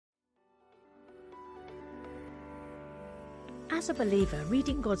As a believer,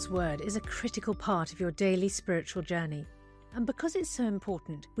 reading God's Word is a critical part of your daily spiritual journey. And because it's so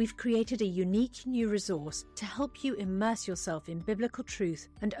important, we've created a unique new resource to help you immerse yourself in biblical truth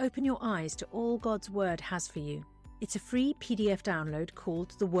and open your eyes to all God's Word has for you. It's a free PDF download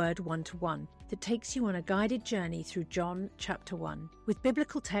called The Word 1-to-1 that takes you on a guided journey through John chapter 1. With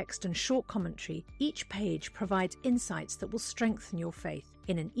biblical text and short commentary, each page provides insights that will strengthen your faith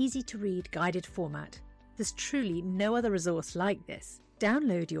in an easy-to-read guided format. There's truly no other resource like this.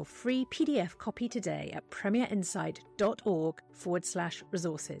 Download your free PDF copy today at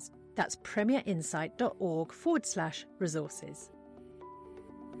premierinsight.org/resources. That's premierinsight.org/resources.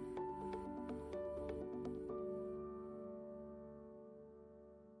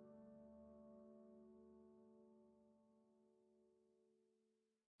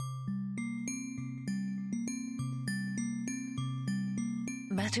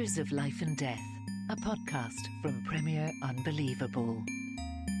 Matters of Life and Death, a podcast from Premier Unbelievable.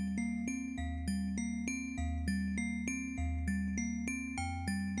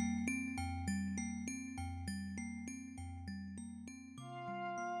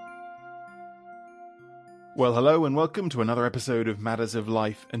 Well, hello and welcome to another episode of Matters of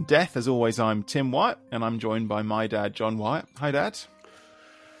Life and Death. As always, I'm Tim Wyatt and I'm joined by my dad, John Wyatt. Hi, Dad.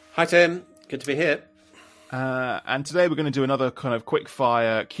 Hi, Tim. Good to be here. And today we're going to do another kind of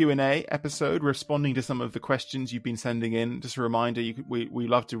quick-fire Q&A episode, responding to some of the questions you've been sending in. Just a reminder, we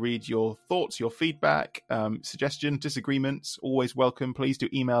love to read your thoughts, your feedback, suggestions, disagreements. Always welcome. Please do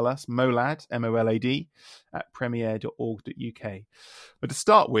email us, molad, M-O-L-A-D, at premier.org.uk. But to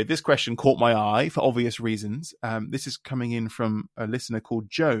start with, this question caught my eye for obvious reasons. This is coming in from a listener called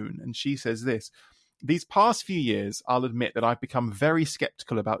Joan, and she says this: these past few years, I'll admit that I've become very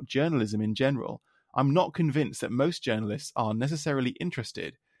sceptical about journalism in general. I'm not convinced that most journalists are necessarily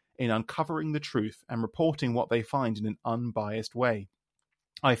interested in uncovering the truth and reporting what they find in an unbiased way.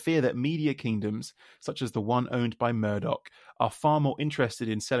 I fear that media kingdoms, such as the one owned by Murdoch, are far more interested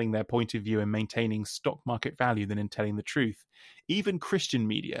in selling their point of view and maintaining stock market value than in telling the truth. Even Christian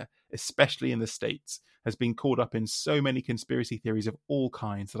media, especially in the States, has been caught up in so many conspiracy theories of all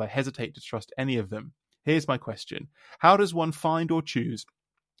kinds that I hesitate to trust any of them. Here's my question. How does one find or choose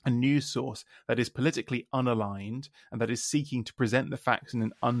a news source that is politically unaligned and that is seeking to present the facts in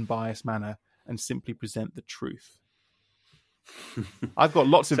an unbiased manner and simply present the truth? I've got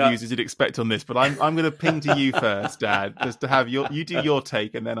lots of views, as you'd expect, on this, but I'm going to ping to you first, Dad, just to have you do your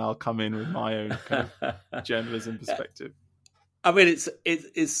take, and then I'll come in with my own kind of journalism perspective. I mean,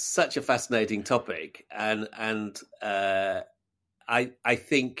 it's such a fascinating topic, and I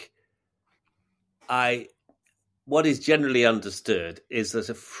think what is generally understood is that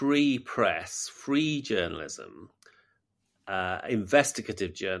a free press, free journalism,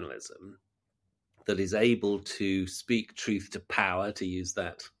 investigative journalism that is able to speak truth to power, to use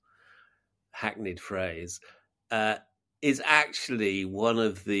that hackneyed phrase, is actually one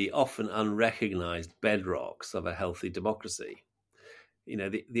of the often unrecognized bedrocks of a healthy democracy. You know,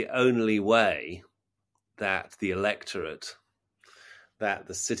 the only way that the electorate, that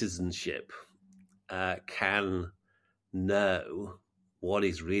the citizenship can know what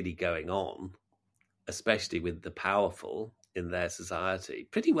is really going on, especially with the powerful in their society,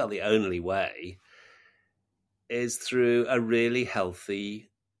 pretty well the only way is through a really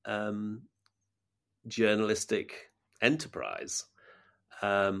healthy journalistic enterprise.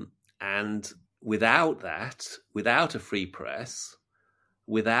 And without that, without a free press,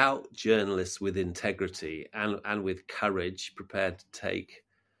 without journalists with integrity and with courage, prepared to take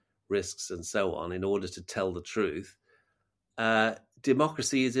risks and so on in order to tell the truth,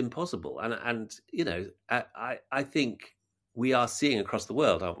 democracy is impossible. And you know, I think we are seeing across the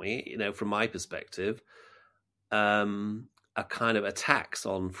world, aren't we? You know, from my perspective, a kind of attacks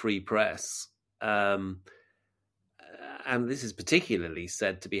on free press. And this is particularly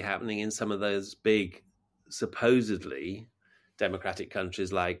said to be happening in some of those big, supposedly democratic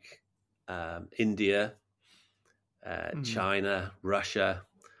countries like India, China, Russia,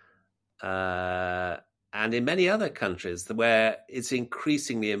 and in many other countries where it's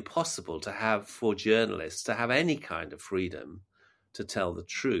increasingly impossible for journalists to have any kind of freedom to tell the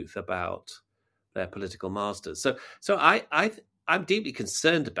truth about their political masters. So I'm deeply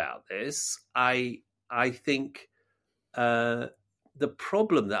concerned about this. I think the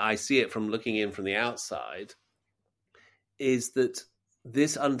problem that I see it from looking in from the outside is that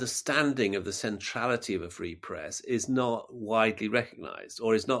this understanding of the centrality of a free press is not widely recognized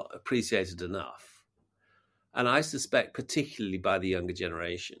or is not appreciated enough. And I suspect particularly by the younger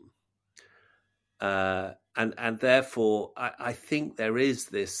generation. And therefore, I think there is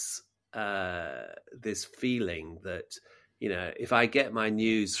this feeling that, if I get my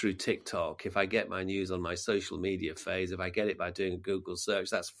news through TikTok, if I get my news on my social media phase, if I get it by doing a Google search,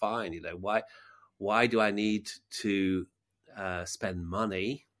 that's fine. Why do I need to spend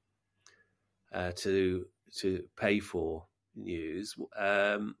money to pay for news?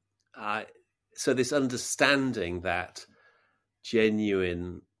 So this understanding that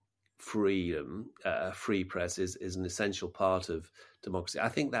genuine freedom, free press is an essential part of democracy. I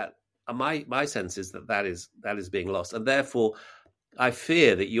think that my sense is that is being lost, and therefore I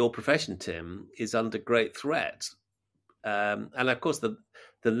fear that your profession, Tim, is under great threat. And of course, the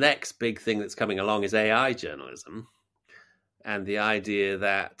next big thing that's coming along is AI journalism, and the idea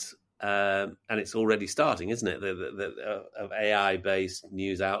that, and it's already starting, isn't it? Of AI-based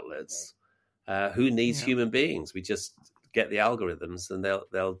news outlets. Who needs human beings? We just get the algorithms, and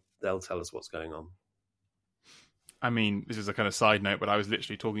they'll tell us what's going on. I mean, this is a kind of side note, but I was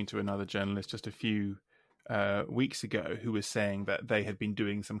literally talking to another journalist just a few weeks ago who was saying that they had been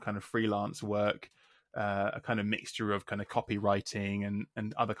doing some kind of freelance work, a kind of mixture of kind of copywriting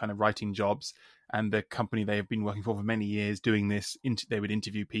and other kind of writing jobs. And the company they have been working for many years doing this, they would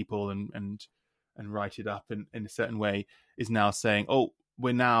interview people and write it up in a certain way, is now saying, oh,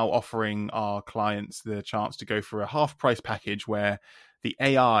 we're now offering our clients the chance to go for a half price package where the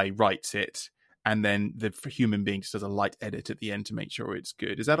AI writes it, and then the human being just does a light edit at the end to make sure it's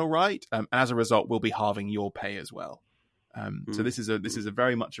good. Is that all right? And as a result, we'll be halving your pay as well. So this is a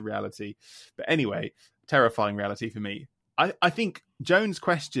very much a reality. But anyway, terrifying reality for me. I think Joan's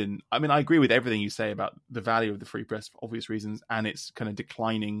question, I mean, I agree with everything you say about the value of the free press for obvious reasons, and its kind of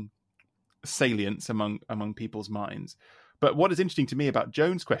declining salience among people's minds. But what is interesting to me about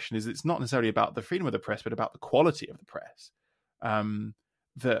Joan's question is it's not necessarily about the freedom of the press, but about the quality of the press.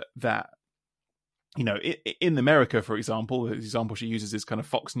 That in America, for example, the example she uses is kind of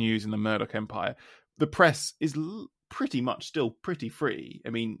Fox News and the Murdoch empire. The press is pretty much still pretty free. I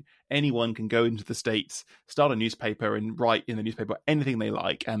mean, anyone can go into the States, start a newspaper and write in the newspaper anything they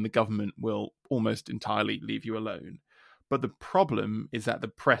like, and the government will almost entirely leave you alone. But the problem is that the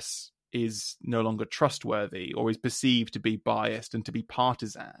press is no longer trustworthy, or is perceived to be biased and to be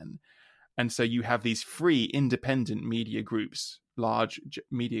partisan. And so you have these free, independent media groups, large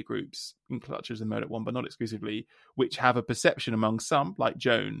media groups, such as the Murdoch one, but not exclusively, which have a perception among some, like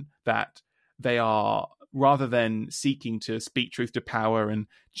Joan, that they are, rather than seeking to speak truth to power and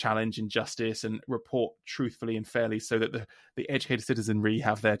challenge injustice and report truthfully and fairly so that the educated citizenry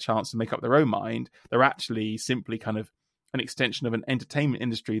have their chance to make up their own mind, they're actually simply kind of an extension of an entertainment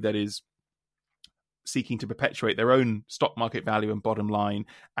industry that is seeking to perpetuate their own stock market value and bottom line,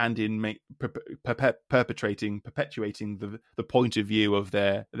 and in perpetuating the point of view of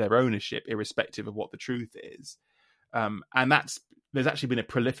their ownership, irrespective of what the truth is. And there's actually been a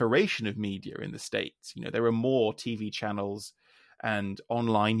proliferation of media in the States. There are more TV channels and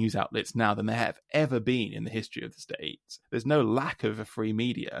online news outlets now than there have ever been in the history of the States. There's no lack of a free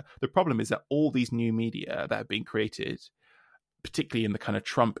media. The problem is that all these new media that have been created, particularly in the kind of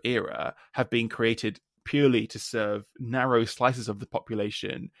Trump era, have been created purely to serve narrow slices of the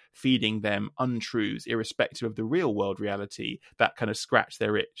population, feeding them untruths, irrespective of the real world reality that kind of scratch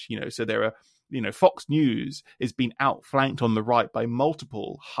their itch. So there are, Fox News is being outflanked on the right by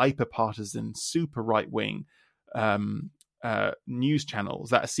multiple hyper-partisan, super right-wing news channels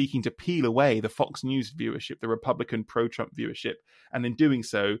that are seeking to peel away the Fox News viewership, the Republican pro-Trump viewership. And in doing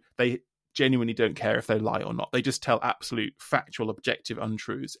so, they genuinely don't care if they lie or not. They just tell absolute, factual, objective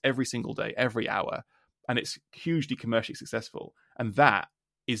untruths every single day, every hour. And it's hugely commercially successful. And that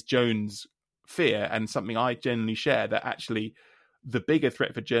is Joan's fear, and something I genuinely share, that actually the bigger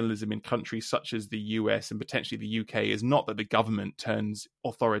threat for journalism in countries such as the US and potentially the UK is not that the government turns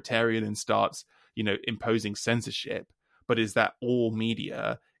authoritarian and starts, imposing censorship, but is that all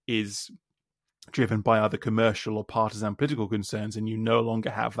media is driven by either commercial or partisan political concerns, and you no longer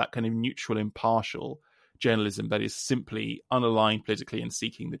have that kind of neutral, impartial journalism that is simply unaligned politically and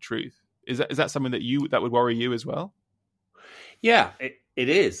seeking the truth. Is that something that would worry you as well? Yeah, it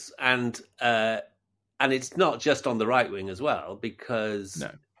is, and it's not just on the right wing as well, because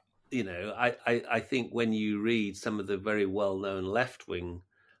no. I think when you read some of the very well known left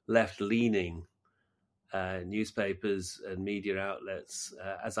leaning newspapers and media outlets,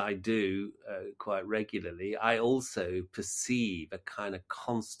 as I do quite regularly, I also perceive a kind of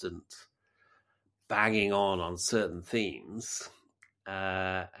constant banging on certain themes,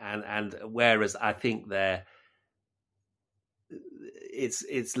 and whereas I think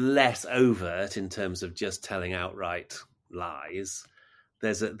it's less overt in terms of just telling outright lies.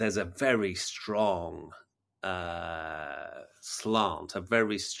 There's a very strong slant, a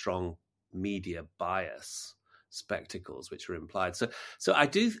very strong media bias spectacles which are implied. So I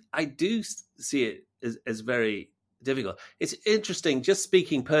do see it as very difficult. It's interesting. Just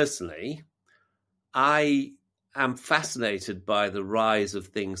speaking personally, I am fascinated by the rise of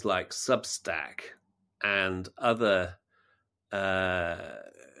things like Substack and other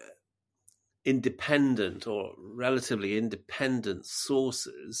independent or relatively independent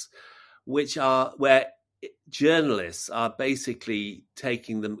sources, which are where journalists are basically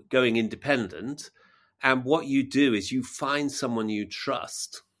going independent. And what you do is you find someone you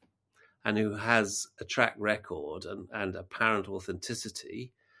trust and who has a track record and apparent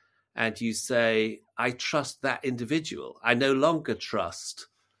authenticity. And you say, I trust that individual. I no longer trust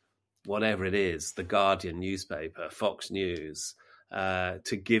whatever it is, the Guardian newspaper, Fox News,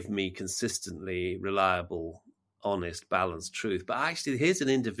 to give me consistently reliable, honest, balanced truth. But actually, here's an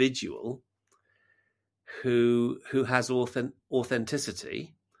individual who has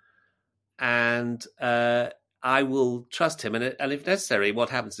authenticity, and I will trust him. And if necessary, what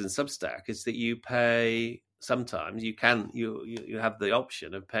happens in Substack is that you pay. Sometimes you have the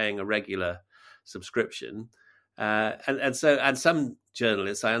option of paying a regular subscription, and some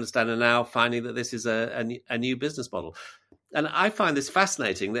journalists, I understand, are now finding that this is a new business model. And I find this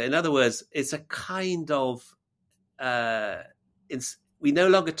fascinating. That, in other words, it's a kind of we no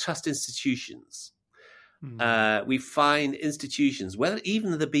longer trust institutions. We find institutions, whether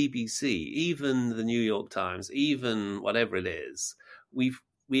even the BBC, even the New York Times, even whatever it is, we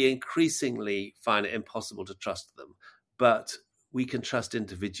increasingly find it impossible to trust them, but we can trust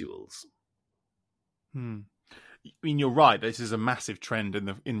individuals. I mean, you're right. This is a massive trend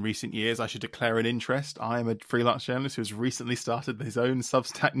in recent years. I should declare an interest. I am a freelance journalist who has recently started his own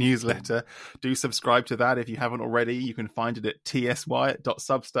Substack newsletter. Do subscribe to that if you haven't already. You can find it at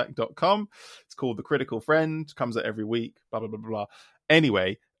tsy.substack.com. It's called The Critical Friend. Comes out every week. Blah, blah, blah, blah.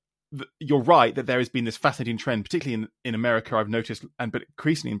 Anyway, you're right that there has been this fascinating trend, particularly in America, I've noticed, but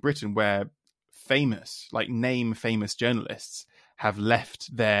increasingly in Britain, where famous journalists have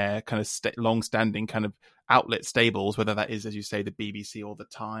left their kind of long-standing kind of outlet stables, whether that is, as you say, the BBC or the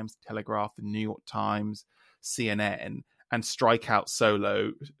Times, the Telegraph, the New York Times, CNN, and strike out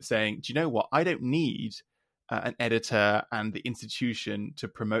solo, saying, do you know what? I don't need an editor and the institution to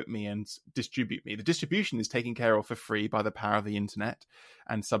promote me and distribute me. The distribution is taken care of for free by the power of the internet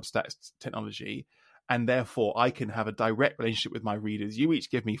and Substack technology. And therefore, I can have a direct relationship with my readers. You each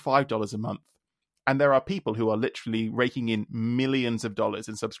give me $5 a month. And there are people who are literally raking in millions of dollars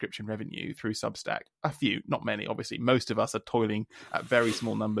in subscription revenue through Substack. A few, not many, obviously. Most of us are toiling at very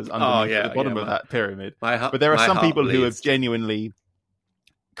small numbers underneath at the bottom of that pyramid. But there are some people who have genuinely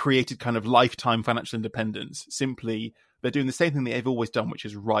created kind of lifetime financial independence. Simply, they're doing the same thing they've always done, which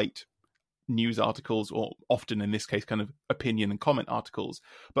is write news articles, or often in this case kind of opinion and comment articles,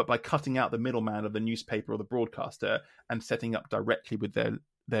 but by cutting out the middleman of the newspaper or the broadcaster and setting up directly with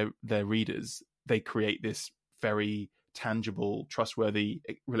their readers, they create this very tangible, trustworthy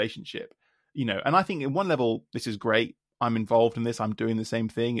relationship, and I think in one level this is great. I'm involved in this. I'm doing the same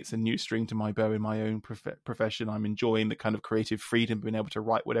thing. It's a new string to my bow in my own profession. I'm enjoying the kind of creative freedom, being able to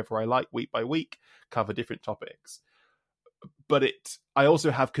write whatever I like week by week, cover different topics. But I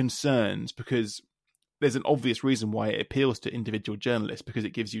also have concerns because there's an obvious reason why it appeals to individual journalists, because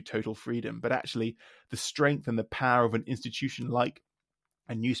it gives you total freedom. But actually, the strength and the power of an institution like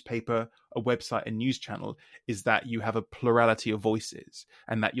a newspaper, a website, a news channel is that you have a plurality of voices,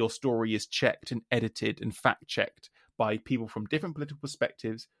 and that your story is checked and edited and fact-checked by people from different political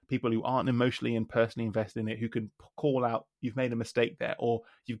perspectives, people who aren't emotionally and personally invested in it, who can call out, you've made a mistake there, or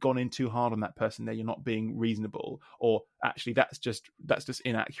you've gone in too hard on that person there, you're not being reasonable, or actually that's just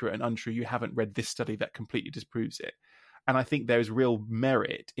inaccurate and untrue, you haven't read this study that completely disproves it. And I think there's real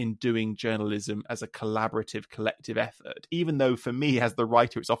merit in doing journalism as a collaborative, collective effort. Even though for me, as the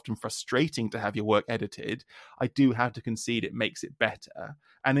writer, it's often frustrating to have your work edited, I do have to concede it makes it better.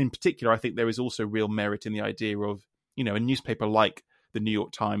 And in particular, I think there is also real merit in the idea of, a newspaper like the New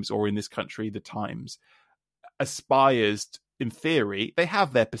York Times, or in this country, the Times, aspires, in theory, they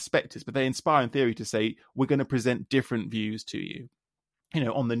have their perspectives, but they inspire in theory to say, we're going to present different views to you.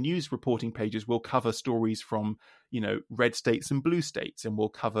 On the news reporting pages, we'll cover stories from, red states and blue states, and we'll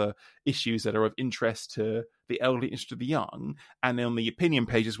cover issues that are of interest to the elderly, interest to the young. And on the opinion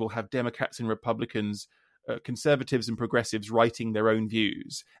pages, we'll have Democrats and Republicans, conservatives and progressives writing their own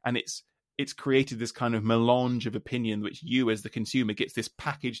views. And it's created this kind of melange of opinion, which you as the consumer gets this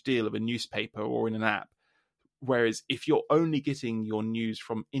package deal of a newspaper or in an app. Whereas if you're only getting your news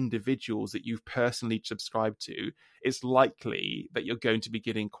from individuals that you've personally subscribed to, it's likely that you're going to be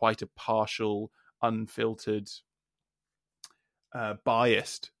getting quite a partial, unfiltered,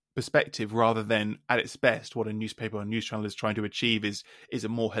 biased perspective, rather than at its best what a newspaper or news channel is trying to achieve is a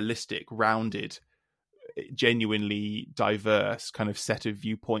more holistic, rounded, genuinely diverse kind of set of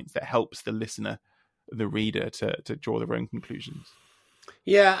viewpoints that helps the listener, the reader, to draw their own conclusions.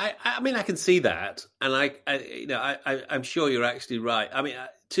 Yeah, I mean, I can see that, and I'm sure you're actually right. I mean,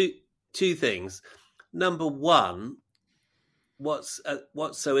 two things. Number one, what's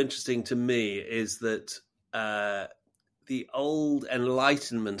so interesting to me is that the old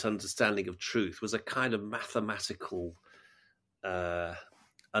Enlightenment understanding of truth was a kind of mathematical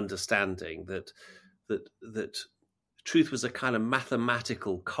understanding that truth was a kind of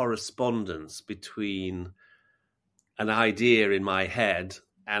mathematical correspondence between an idea in my head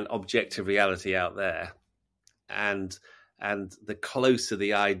and objective reality out there, and the closer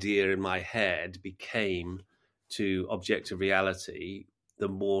the idea in my head became to objective reality, the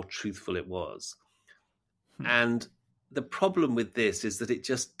more truthful it was. And the problem with this is that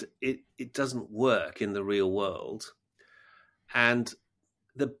it doesn't work in the real world. And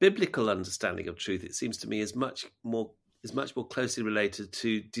the biblical understanding of truth, it seems to me, is much more closely related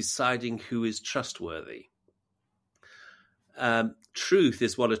to deciding who is trustworthy. Truth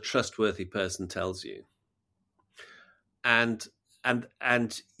is what a trustworthy person tells you, and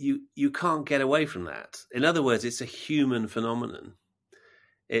you can't get away from that. In other words, it's a human phenomenon.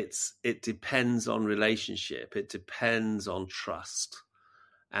 It depends on relationship. It depends on trust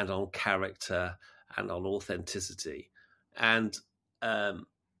and on character and on authenticity. And, and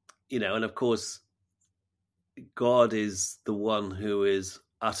of course, God is the one who is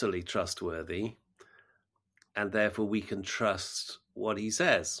utterly trustworthy, and therefore we can trust what he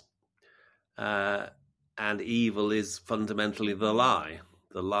says. And evil is fundamentally the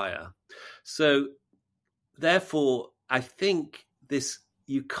liar. So therefore, I think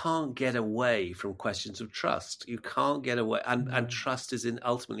you can't get away from questions of trust. You can't get away. And trust is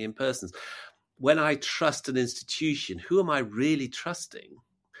ultimately in persons. When I trust an institution, who am I really trusting?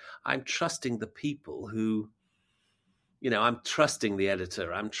 I'm trusting the people who, I'm trusting the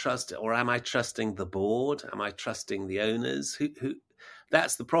editor. Or am I trusting the board? Am I trusting the owners? Who?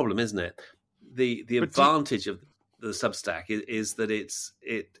 That's the problem, isn't it? The advantage of the Substack is that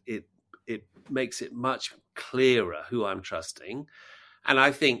it makes it much clearer who I'm trusting. And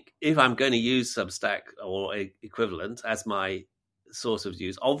I think if I'm going to use Substack or equivalent as my source of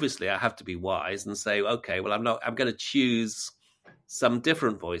news, obviously I have to be wise and say, okay, well, I'm going to choose some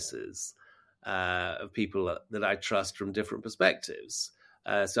different voices of people that I trust from different perspectives.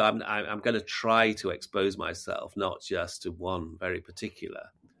 So I'm going to try to expose myself not just to one very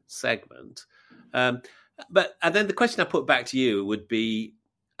particular segment. And then the question I put back to you would be,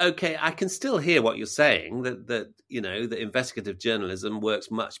 okay, I can still hear what you're saying, that investigative journalism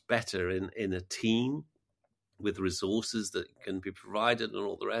works much better in a team with resources that can be provided and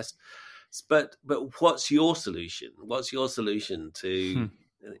all the rest. But what's your solution? What's your solution to,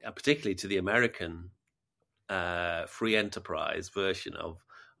 particularly to the American free enterprise version of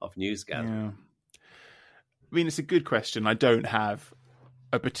news gathering? Yeah. I mean, it's a good question. I don't have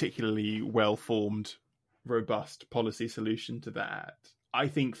a particularly well-formed, robust policy solution to that. I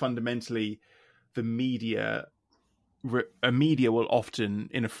think fundamentally a media will often,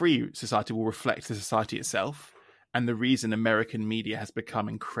 in a free society, will reflect the society itself. And the reason American media has become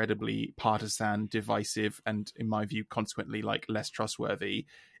incredibly partisan, divisive, and in my view, consequently, less trustworthy,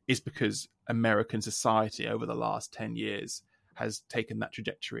 is because American society over the last 10 years has taken that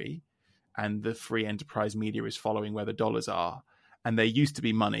trajectory, and the free enterprise media is following where the dollars are. And there used to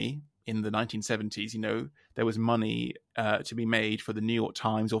be money in the 1970s, there was money to be made for the New York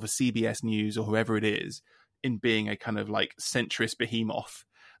Times or for CBS News or whoever it is in being a kind of centrist behemoth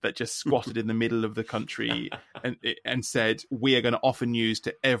that just squatted in the middle of the country and said, we are going to offer news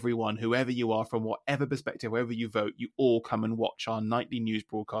to everyone, whoever you are, from whatever perspective, wherever you vote, you all come and watch our nightly news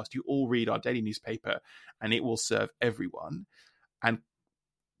broadcast, you all read our daily newspaper, and it will serve everyone.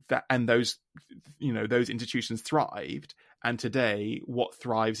 And those institutions thrived. And today, what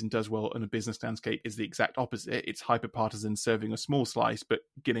thrives and does well in a business landscape is the exact opposite. It's hyper-partisan, serving a small slice, but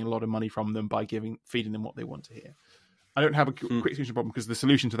getting a lot of money from them by feeding them what they want to hear. I don't have a quick solution problem, because the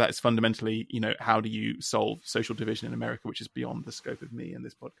solution to that is fundamentally, how do you solve social division in America, which is beyond the scope of me and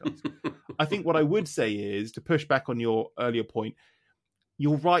this podcast. I think what I would say is, to push back on your earlier point,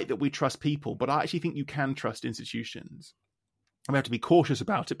 you're right that we trust people, but I actually think you can trust institutions. We have to be cautious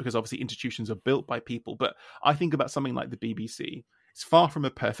about it because obviously institutions are built by people. But I think about something like the BBC. It's far from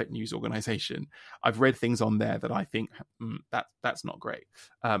a perfect news organization. I've read things on there that I think that's not great.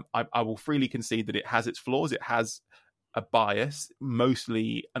 I will freely concede that it has its flaws. It has a bias,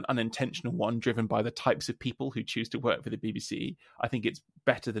 mostly an unintentional one, driven by the types of people who choose to work for the BBC. I think it's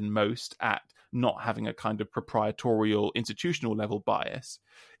better than most at not having a kind of proprietorial institutional level bias.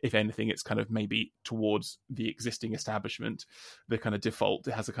 If anything, it's kind of maybe towards the existing establishment, the kind of default.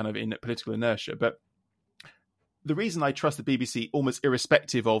 It has a kind of political inertia. But the reason I trust the BBC, almost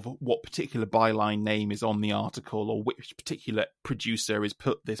irrespective of what particular byline name is on the article or which particular producer has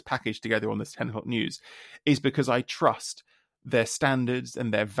put this package together on this 10 o'clock news, is because I trust their standards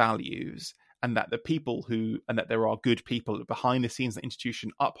and their values, and that that there are good people behind the scenes of the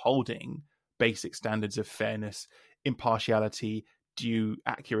institution upholding basic standards of fairness, impartiality, due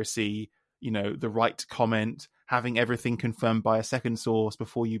accuracy, the right to comment, having everything confirmed by a second source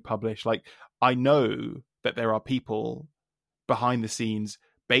before you publish. Like, I know that there are people behind the scenes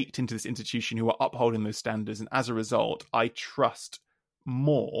baked into this institution who are upholding those standards. And as a result, I trust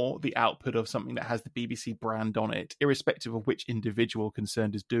more the output of something that has the BBC brand on it, irrespective of which individual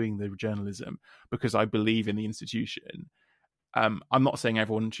concerned is doing the journalism, because I believe in the institution. I'm not saying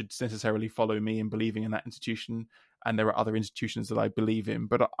everyone should necessarily follow me in believing in that institution, and there are other institutions that I believe in,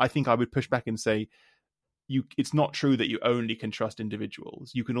 but I think I would push back and say, it's not true that you only can trust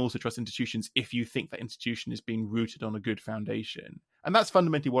individuals. You can also trust institutions if you think that institution is being rooted on a good foundation. And that's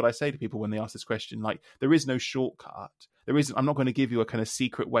fundamentally what I say to people when they ask this question. Like, there is no shortcut. I'm not going to give you a kind of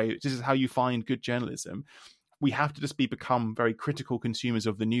secret way. This is how you find good journalism. We have to just become very critical consumers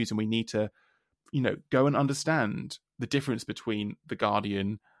of the news, and we need to, go and understand the difference between The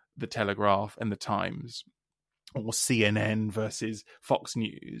Guardian, The Telegraph, and The Times, or CNN versus Fox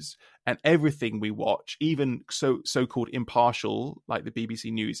News. And everything we watch, even so-called impartial, like the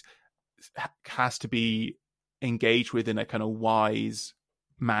BBC News, has to be engaged with in a kind of wise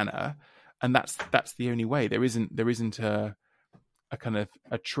manner. And that's the only way. There isn't a kind of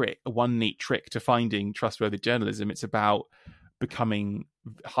one neat trick to finding trustworthy journalism. It's about becoming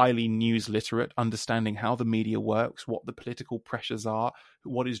highly news literate, understanding how the media works, what the political pressures are,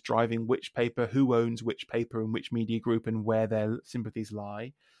 what is driving which paper, who owns which paper and which media group, and where their sympathies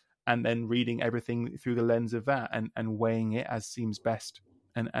lie, and then reading everything through the lens of that and weighing it as seems best,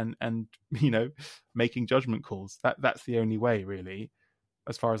 and making judgment calls. That's the only way, really,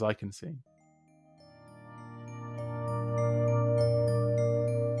 as far as I can see.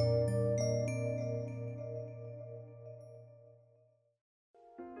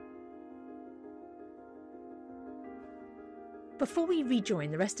 Before we rejoin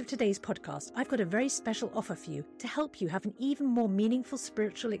the rest of today's podcast, I've got a very special offer for you to help you have an even more meaningful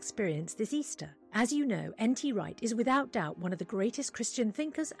spiritual experience this Easter. As you know, N.T. Wright is without doubt one of the greatest Christian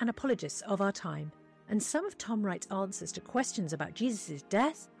thinkers and apologists of our time. And some of Tom Wright's answers to questions about Jesus'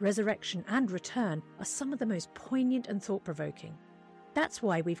 death, resurrection, and return are some of the most poignant and thought-provoking. That's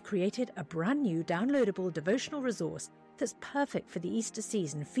why we've created a brand new downloadable devotional resource that's perfect for the Easter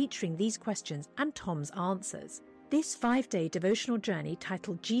season, featuring these questions and Tom's answers. This 5-day devotional journey,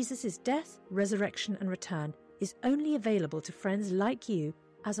 titled Jesus' Death, Resurrection and Return, is only available to friends like you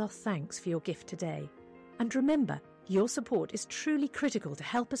as our thanks for your gift today. And remember, your support is truly critical to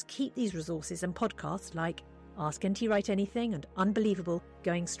help us keep these resources and podcasts like Ask NT Wright Anything and Unbelievable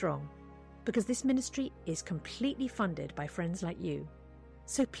going strong, because this ministry is completely funded by friends like you.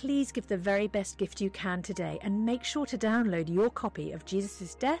 So please give the very best gift you can today, and make sure to download your copy of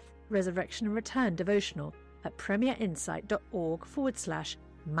Jesus' Death, Resurrection and Return devotional at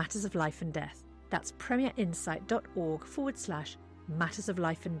premierinsight.org/matters of life and death. That's premierinsight.org/matters of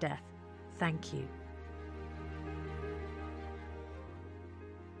life and death. Thank you.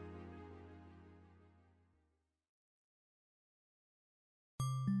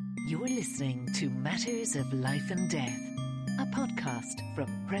 You're listening to Matters of Life and Death, a podcast from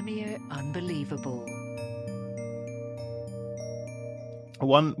Premier Unbelievable.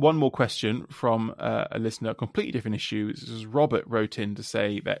 One more question from a listener, a completely different issue. This is Robert wrote in to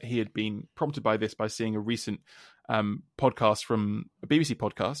say that he had been prompted by this by seeing a recent podcast from a BBC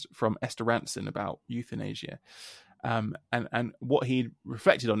podcast from Esther Ranson about euthanasia. And what he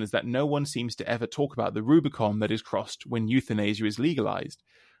reflected on is that no one seems to ever talk about the Rubicon that is crossed when euthanasia is legalized.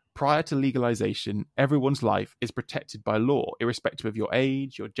 Prior to legalization, everyone's life is protected by law, irrespective of your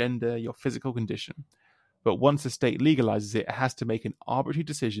age, your gender, your physical condition. But once the state legalizes it, it has to make an arbitrary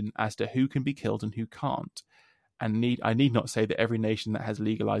decision as to who can be killed and who can't. And I need not say that every nation that has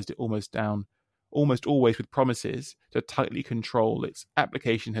legalized it almost always with promises to tightly control its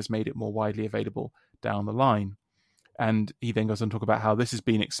application has made it more widely available down the line. And he then goes on to talk about how this has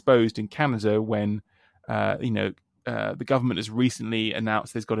been exposed in Canada when, the government has recently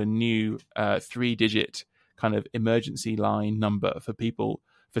announced there's got a new 3-digit kind of emergency line number for people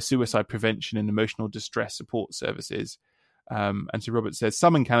for suicide prevention and emotional distress support services. And so Robert says,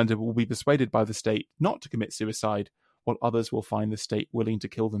 some in Canada will be persuaded by the state not to commit suicide, while others will find the state willing to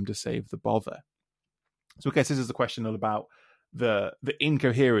kill them to save the bother. So I guess this is the question all about the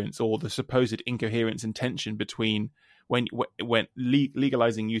incoherence, or the supposed incoherence and tension between when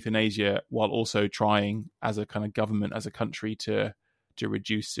legalizing euthanasia while also trying as a kind of government, as a country, to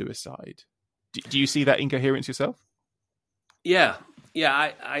reduce suicide. Do you see that incoherence yourself? Yeah,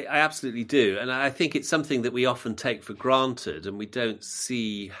 I absolutely do. And I think it's something that we often take for granted, and we don't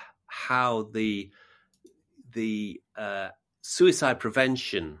see how the suicide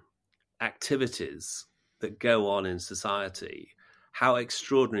prevention activities that go on in society, how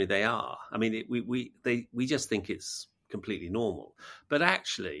extraordinary they are. I mean, we just think it's completely normal. But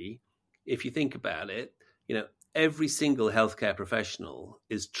actually, if you think about it, every single healthcare professional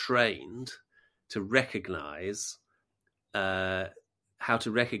is trained to recognize how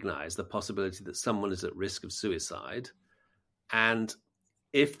to recognize the possibility that someone is at risk of suicide. And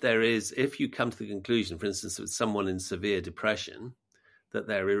if you come to the conclusion, for instance, with someone in severe depression, that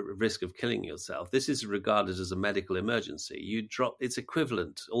they're at risk of killing yourself, this is regarded as a medical emergency. It's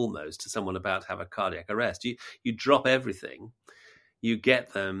equivalent almost to someone about to have a cardiac arrest. You drop everything, you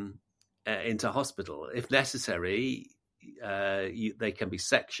get them into hospital. If necessary, they can be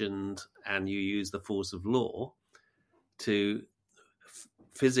sectioned, and you use the force of law to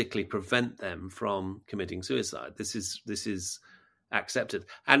physically prevent them from committing suicide. This is accepted.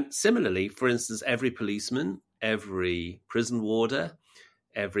 And similarly, for instance, every policeman, every prison warder,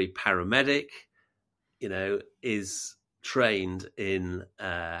 every paramedic, is trained in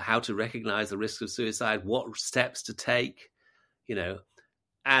how to recognize the risk of suicide, what steps to take,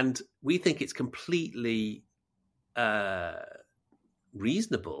 and we think it's completely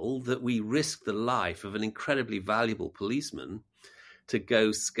reasonable that we risk the life of an incredibly valuable policeman to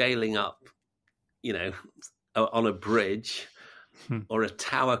go scaling up, on a bridge or a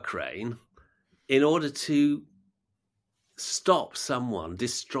tower crane in order to stop someone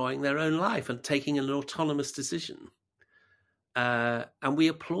destroying their own life and taking an autonomous decision. And we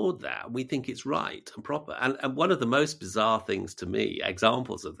applaud that. We think it's right and proper. And one of the most bizarre things to me,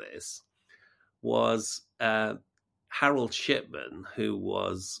 examples of this, was Harold Shipman, who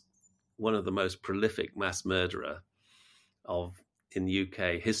was one of the most prolific mass murderer in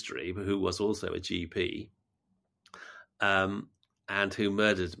UK history, who was also a GP, and who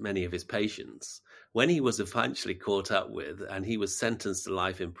murdered many of his patients. When he was eventually caught up with, and he was sentenced to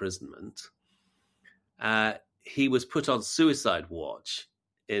life imprisonment, he was put on suicide watch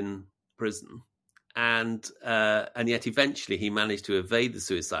in prison, and yet eventually he managed to evade the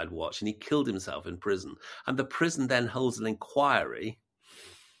suicide watch, and he killed himself in prison. And the prison then holds an inquiry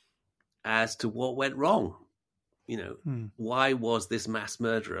as to what went wrong. Why was this mass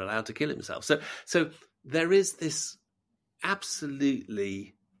murderer allowed to kill himself? So there is this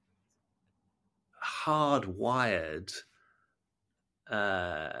absolutely hardwired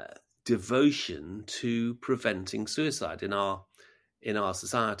devotion to preventing suicide in our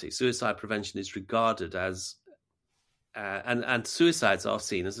society. Suicide prevention is regarded as and suicides are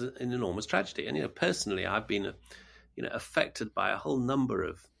seen as an enormous tragedy. And personally, I've been affected by a whole number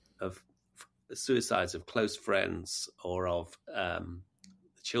of suicides of close friends or of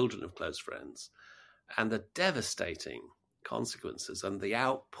children of close friends, and the devastating consequences and the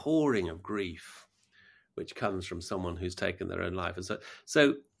outpouring of grief which comes from someone who's taken their own life. And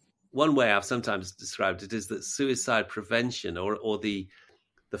so one way I've sometimes described it is that suicide prevention, or the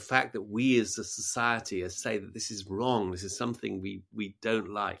fact that we as a society say that this is wrong, this is something we don't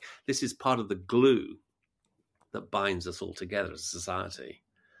like, this is part of the glue that binds us all together as a society.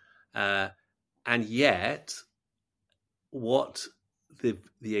 And yet, what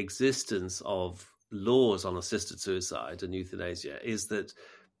the existence of laws on assisted suicide and euthanasia is that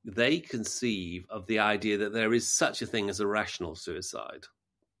they conceive of the idea that there is such a thing as a rational suicide.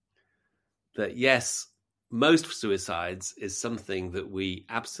 That yes, most suicides is something that we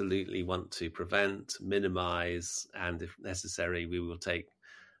absolutely want to prevent, minimize, and if necessary, we will take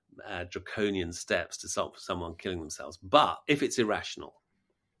draconian steps to stop someone killing themselves. But if it's irrational,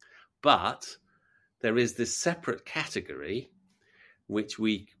 but there is this separate category which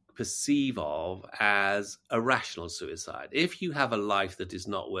we perceive of as a rational suicide. If you have a life that is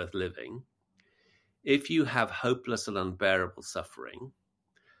not worth living, if you have hopeless and unbearable suffering,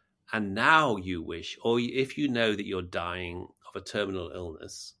 and now you wish, or if you know that you're dying of a terminal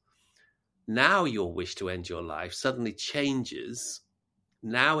illness, now your wish to end your life suddenly changes.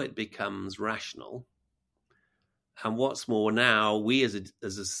 Now it becomes rational. And what's more, now we as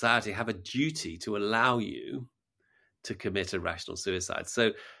a society have a duty to allow you to commit irrational suicide.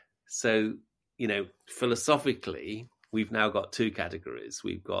 So philosophically, we've now got two categories.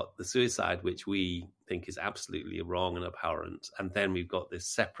 We've got the suicide, which we think is absolutely wrong and abhorrent, and then we've got this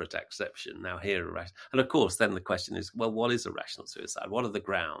separate exception. Now here, and of course, then the question is, well, what is irrational suicide? What are the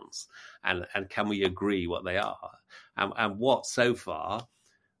grounds, and can we agree what they are? And what so far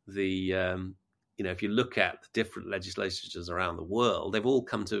if you look at the different legislatures around the world, they've all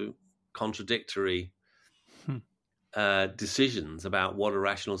come to contradictory decisions about what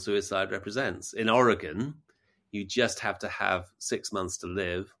irrational suicide represents. In Oregon, you just have to have 6 months to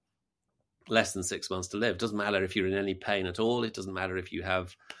live, less than 6 months to live. It doesn't matter if you're in any pain at all. It doesn't matter if you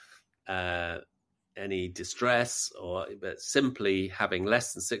have any distress, but simply having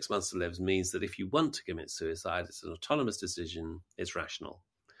less than 6 months to live means that if you want to commit suicide, it's an autonomous decision. It's rational.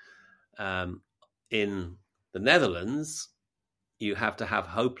 In the Netherlands, you have to have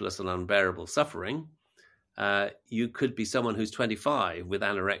hopeless and unbearable suffering. You could be someone who's 25 with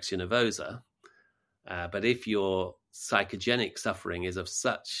anorexia nervosa, but if your psychogenic suffering is of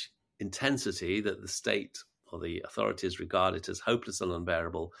such intensity that the state or the authorities regard it as hopeless and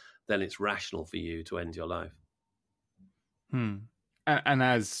unbearable, then it's rational for you to end your life. And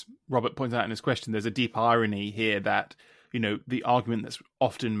as Robert points out in his question, there's a deep irony here that, the argument that's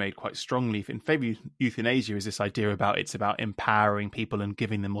often made quite strongly in favour of euthanasia is this idea about it's about empowering people and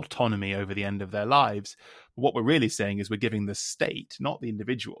giving them autonomy over the end of their lives. But what we're really saying is we're giving the state, not the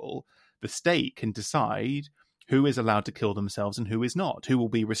individual. The state can decide who is allowed to kill themselves and who is not, who will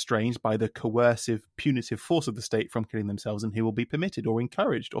be restrained by the coercive, punitive force of the state from killing themselves, and who will be permitted or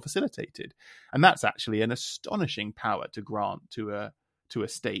encouraged or facilitated. And that's actually an astonishing power to grant to a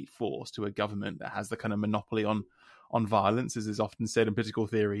state force, to a government that has the kind of monopoly on violence, as is often said in political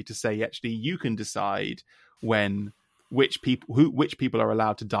theory, to say actually you can decide which people are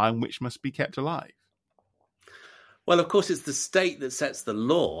allowed to die and which must be kept alive. Well, of course, it's the state that sets the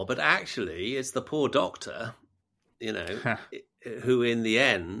law, but actually it's the poor doctor, who in the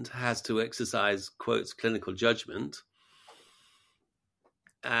end has to exercise, quotes, clinical judgment.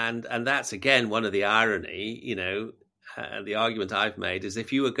 And that's, again, one of the irony, the argument I've made is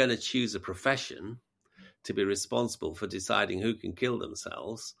if you were going to choose a profession to be responsible for deciding who can kill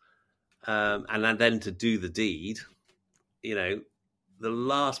themselves, and then to do the deed, the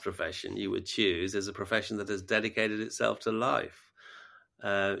last profession you would choose is a profession that has dedicated itself to life.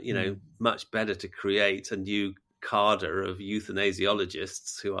 Much better to create a new cadre of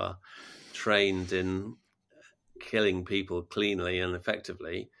euthanasiologists who are trained in killing people cleanly and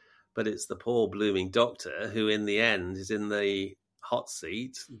effectively, but it's the poor blooming doctor who in the end is in the hot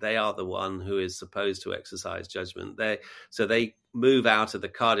seat. They are the one who is supposed to exercise judgment. So they move out of the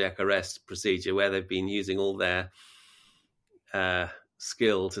cardiac arrest procedure where they've been using all their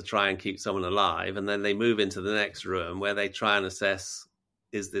skill to try and keep someone alive, and then they move into the next room where they try and assess,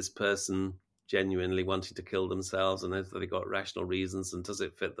 is this person genuinely wanting to kill themselves, and have they got rational reasons, and does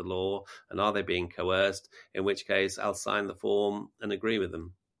it fit the law, and are they being coerced, in which case I'll sign the form and agree with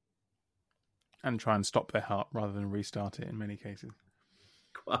them. And try and stop their heart rather than restart it in many cases.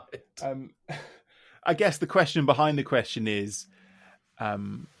 Quite. I guess the question behind the question is,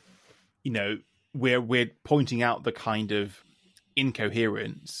 we're pointing out the kind of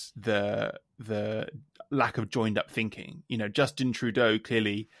incoherence, the lack of joined up thinking. Justin Trudeau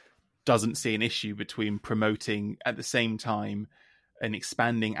clearly doesn't see an issue between promoting at the same time and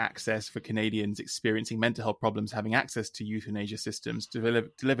expanding access for Canadians experiencing mental health problems, having access to euthanasia systems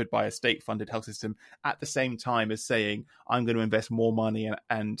delivered by a state-funded health system, at the same time as saying, I'm going to invest more money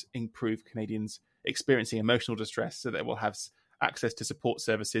and improve Canadians experiencing emotional distress so that we'll have access to support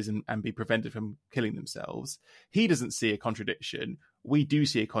services and be prevented from killing themselves. He doesn't see a contradiction. We do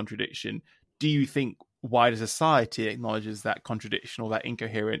see a contradiction. Do you think wider society acknowledges that contradiction or that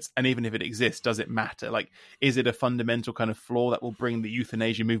incoherence? And even if it exists, does it matter? Like, is it a fundamental kind of flaw that will bring the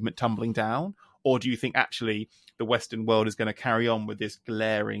euthanasia movement tumbling down? Or do you think actually the Western world is going to carry on with this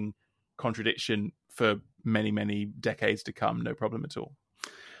glaring contradiction for many, many decades to come? No problem at all.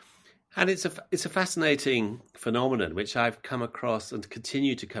 And it's a fascinating phenomenon which I've come across and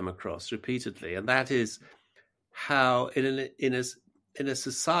continue to come across repeatedly, and that is how in a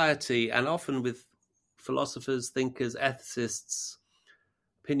society, and often with philosophers, thinkers, ethicists,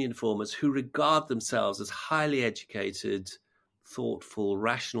 opinion formers who regard themselves as highly educated, thoughtful,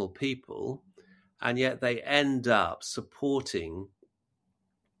 rational people, and yet they end up supporting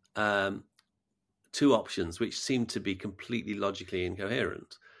two options which seem to be completely logically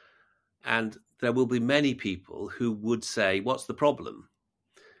incoherent. And there will be many people who would say, what's the problem?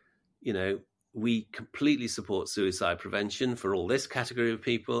 We completely support suicide prevention for all this category of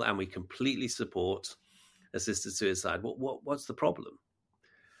people, and we completely support assisted suicide. What's the problem?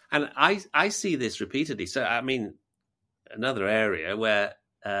 And I see this repeatedly. So, I mean, another area where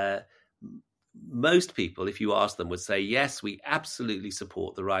most people, if you ask them, would say, yes, we absolutely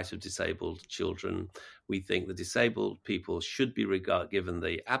support the right of disabled children. We think the disabled people should be given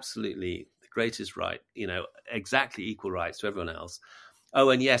the greatest right, exactly equal rights to everyone else. Oh,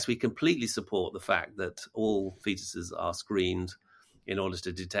 and yes, we completely support the fact that all fetuses are screened in order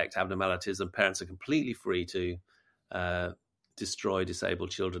to detect abnormalities, and parents are completely free to destroy disabled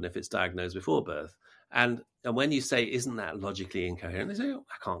children if it's diagnosed before birth. And when you say, isn't that logically incoherent? They say,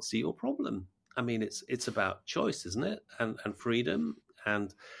 I can't see your problem. I mean, it's about choice, isn't it? And freedom.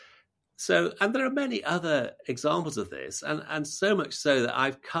 And there are many other examples of this. And so much so that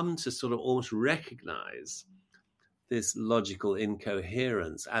I've come to sort of almost recognize this logical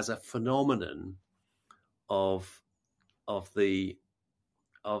incoherence as a phenomenon of our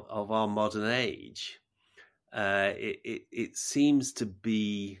modern age. It seems to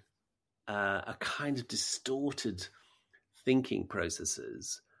be a kind of distorted thinking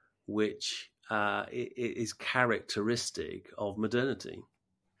processes, which is characteristic of modernity.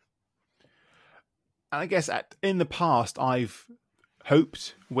 I guess in the past, I've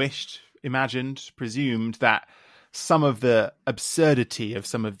hoped, wished, imagined, presumed that some of the absurdity of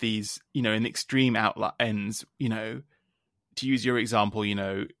some of these, in extreme ends, to use your example,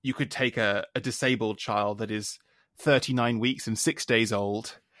 you could take a disabled child that is 39 weeks and 6 days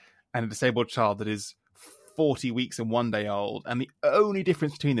old and a disabled child that is 40 weeks and 1 day old. And the only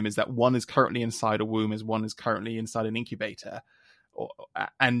difference between them is that one is currently inside a womb as one is currently inside an incubator.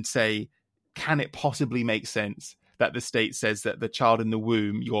 And say, can it possibly make sense that the state says that the child in the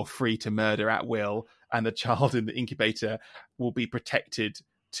womb you're free to murder at will, and the child in the incubator will be protected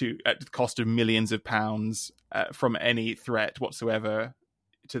at the cost of millions of pounds from any threat whatsoever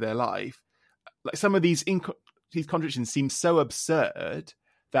to their life? Like, some of these contradictions seem so absurd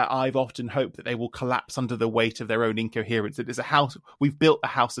that I've often hoped that they will collapse under the weight of their own incoherence. That we've built a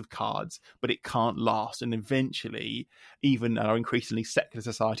house of cards, but it can't last. And eventually, even our increasingly secular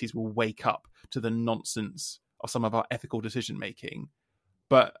societies will wake up to the nonsense of some of our ethical decision-making.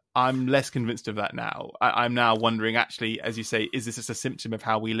 But I'm less convinced of that now. I'm now wondering, actually, as you say, is this just a symptom of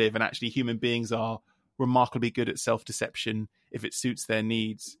how we live? And actually, human beings are remarkably good at self-deception if it suits their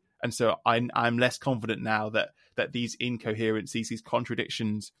needs. And so I'm less confident now that these incoherencies, these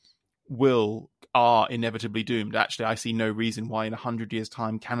contradictions are inevitably doomed. Actually, I see no reason why in 100 years'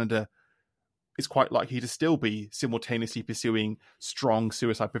 time, Canada is quite likely to still be simultaneously pursuing strong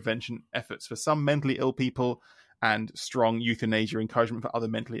suicide prevention efforts for some mentally ill people and strong euthanasia encouragement for other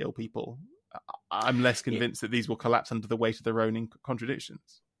mentally ill people. I'm less convinced that these will collapse under the weight of their own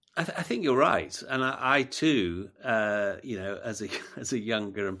contradictions. I think you're right, and I too, as a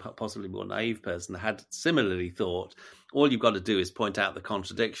younger and possibly more naive person, had similarly thought. All you've got to do is point out the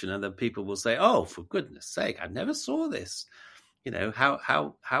contradiction, and then people will say, "Oh, for goodness' sake, I never saw this."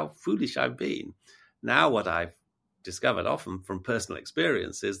 How foolish I've been. Now, what I've discovered, often from personal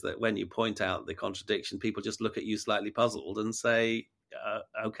experience, is that when you point out the contradiction, people just look at you slightly puzzled and say,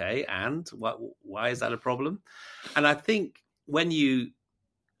 "Okay, and why is that a problem?" And I think when you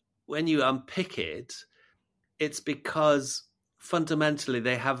unpick it, it's because fundamentally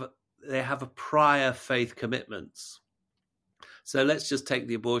they have a prior faith commitments. So let's just take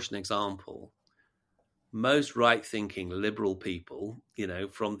the abortion example. Most right-thinking liberal people,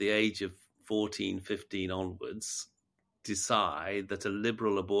 from the age of 14, 15 onwards, decide that a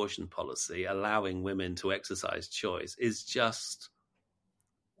liberal abortion policy allowing women to exercise choice is just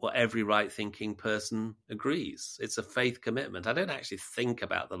what every right-thinking person agrees. It's a faith commitment. I don't actually think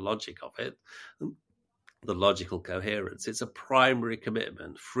about the logic of it, the logical coherence. It's a primary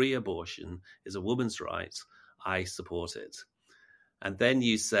commitment. Free abortion is a woman's right. I support it. And then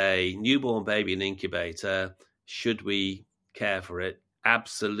you say, newborn baby in incubator, should we care for it?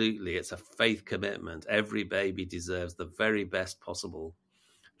 Absolutely. It's a faith commitment. Every baby deserves the very best possible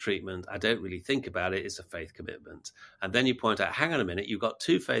treatment. I don't really think about it. It's a faith commitment. And then you point out, hang on a minute, you've got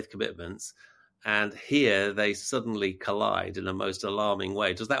two faith commitments, and here they suddenly collide in a most alarming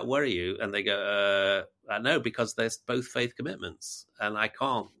way. Does that worry you? And they go, no, because they're both faith commitments, and I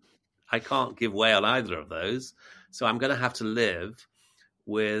can't give way on either of those. So I'm going to have to live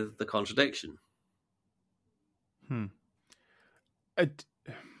with the contradiction.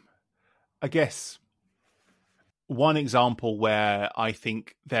 I guess one example where I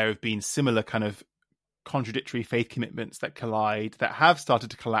think there have been similar kind of contradictory faith commitments that collide, that have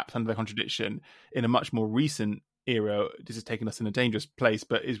started to collapse under the contradiction in a much more recent era. This has taken us in a dangerous place,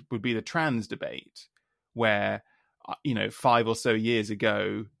 but would be the trans debate, where 5 or so years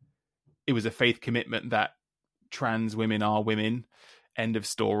ago, it was a faith commitment that trans women are women, end of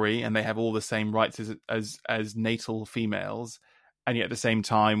story, and they have all the same rights as natal females. And yet at the same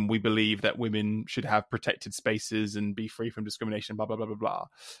time, we believe that women should have protected spaces and be free from discrimination, blah, blah, blah, blah, blah.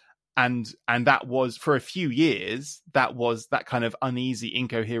 And that was, for a few years, that kind of uneasy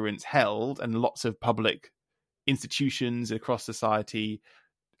incoherence held, and lots of public institutions across society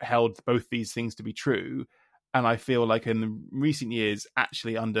held both these things to be true. And I feel like in the recent years,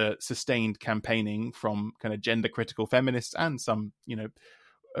 actually under sustained campaigning from kind of gender critical feminists and some,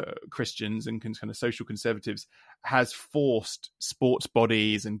 Christians and kind of social conservatives, has forced sports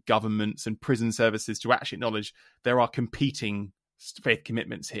bodies and governments and prison services to actually acknowledge there are competing faith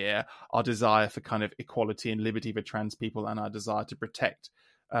commitments here. Our desire for kind of equality and liberty for trans people and our desire to protect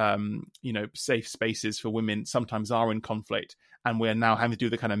safe spaces for women sometimes are in conflict, and we're now having to do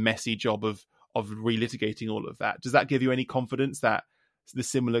the kind of messy job of relitigating all of that. Does that give you any confidence that the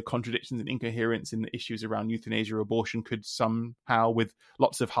similar contradictions and incoherence in the issues around euthanasia or abortion could somehow, with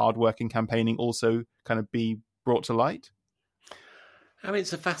lots of hard work and campaigning, also kind of be brought to light? I mean,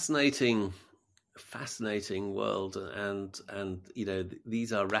 it's a fascinating world, and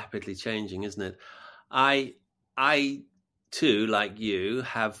these are rapidly changing, isn't it? I too, like you,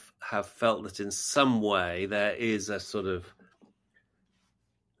 have felt that in some way there is a sort of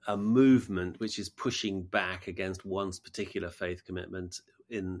a movement which is pushing back against one's particular faith commitment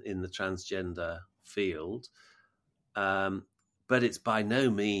in the transgender field, but it's by no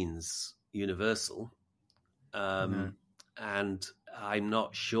means universal, and I'm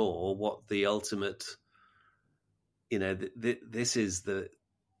not sure what the ultimate. This is the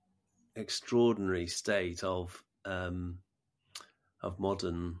extraordinary state of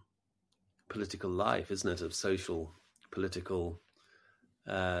modern political life, isn't it? Of social political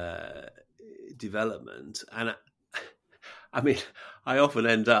development. And I mean, I often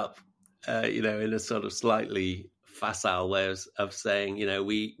end up, in a sort of slightly facile way of saying,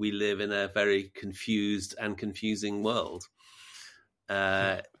 we live in a very confused and confusing world.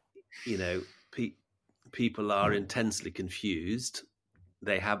 People are intensely confused.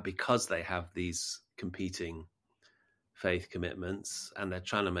 Because they have these competing faith commitments, and they're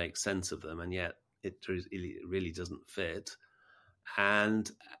trying to make sense of them, and yet it really doesn't fit. And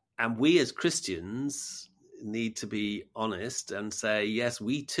we as Christians need to be honest and say, yes,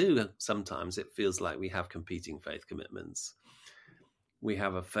 we too, sometimes it feels like we have competing faith commitments. We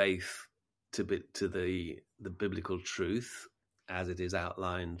have a faith to the biblical truth as it is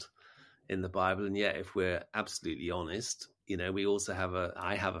outlined in the Bible. And yet, if we're absolutely honest, we also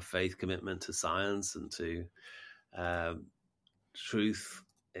I have a faith commitment to science and to truth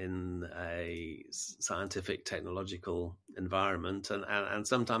in a scientific, technological environment, and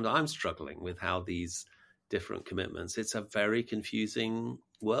sometimes I'm struggling with how these different commitments. It's a very confusing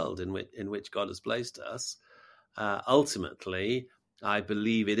world in which God has placed us. Ultimately, I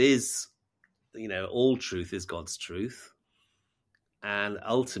believe it is, all truth is God's truth, and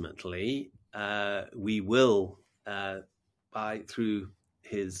ultimately, we will, through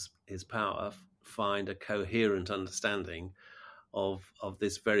His power, find a coherent understanding of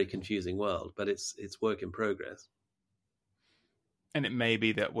this very confusing world, but it's work in progress. And it may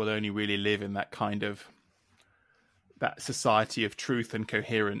be that we'll only really live in that kind of that society of truth and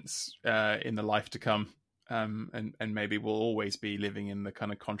coherence in the life to come, and maybe we'll always be living in the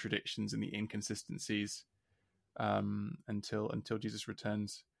kind of contradictions and the inconsistencies until Jesus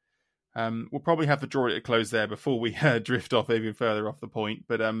returns. We'll probably have to draw it to close there before we drift off even further off the point.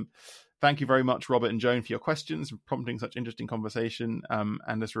 But thank you very much, Robert and Joan, for your questions, prompting such interesting conversation.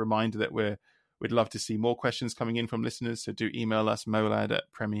 And as a reminder that we'd love to see more questions coming in from listeners. So do email us,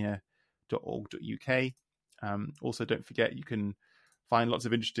 molad@premier.org.uk. Also, don't forget, you can find lots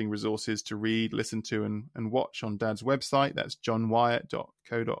of interesting resources to read, listen to, and watch on Dad's website. That's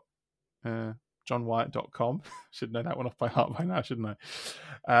johnwyatt.com. Should know that one off by heart by now, shouldn't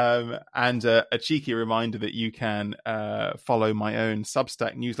I? And a cheeky reminder that you can follow my own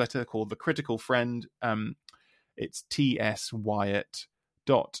Substack newsletter called The Critical Friend. It's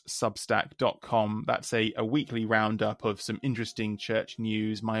tswyatt.substack.com. That's a weekly roundup of some interesting church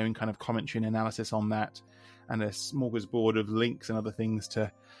news, my own kind of commentary and analysis on that, and a smorgasbord of links and other things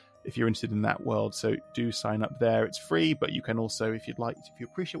to, if you're interested in that world. So do sign up there. It's free, but you can also, if you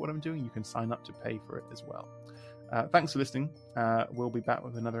appreciate what I'm doing, you can sign up to pay for it as well. Thanks for listening. We'll be back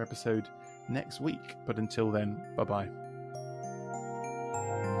with another episode next week. But until then, bye-bye.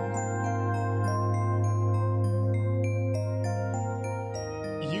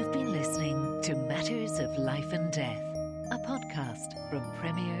 You've been listening to Matters of Life and Death,